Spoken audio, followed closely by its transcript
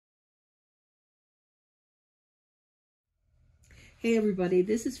Hey everybody,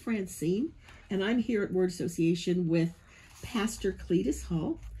 this is Francine, and I'm here at Word Association with Pastor Cletus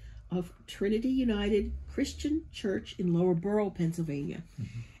Hull of Trinity United Christian Church in Lower Borough, Pennsylvania.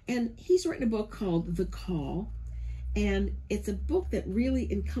 And he's written a book called The Call, and it's a book that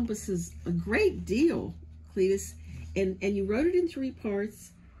really encompasses a great deal, Cletus, and you wrote it in 3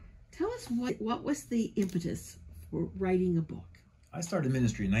 parts. Tell us what was the impetus for writing a book? I started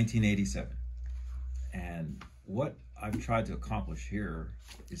ministry in 1987, and what I've tried to accomplish here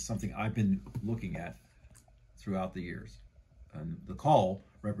is something I've been looking at throughout the years. And the call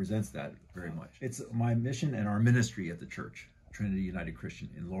represents that very much. It's my mission and our ministry at the church, Trinity United Christian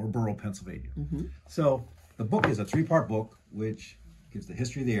in Lower Borough, Pennsylvania. So the book is a 3-part book, which gives the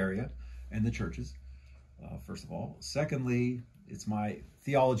history of the area and the churches, first of all. Secondly, it's my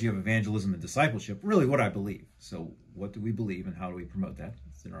theology of evangelism and discipleship, really what I believe. So what do we believe and how do we promote that?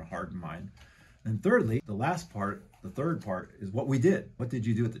 It's in our heart and mind. And thirdly, the last part, the third part, is what we did. What did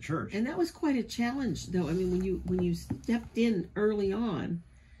you do at the church? And that was quite a challenge, though. I mean, when you stepped in early on,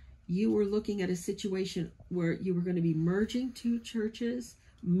 you were looking at a situation where you were going to be merging 2 churches,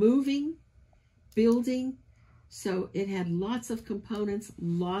 moving, building. So it had lots of components,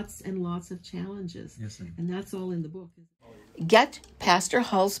 lots and lots of challenges. Yes, and that's all in the book. Get Pastor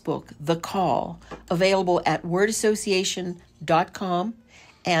Hull's book, The Call, available at wordassociation.com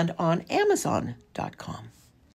and on Amazon.com.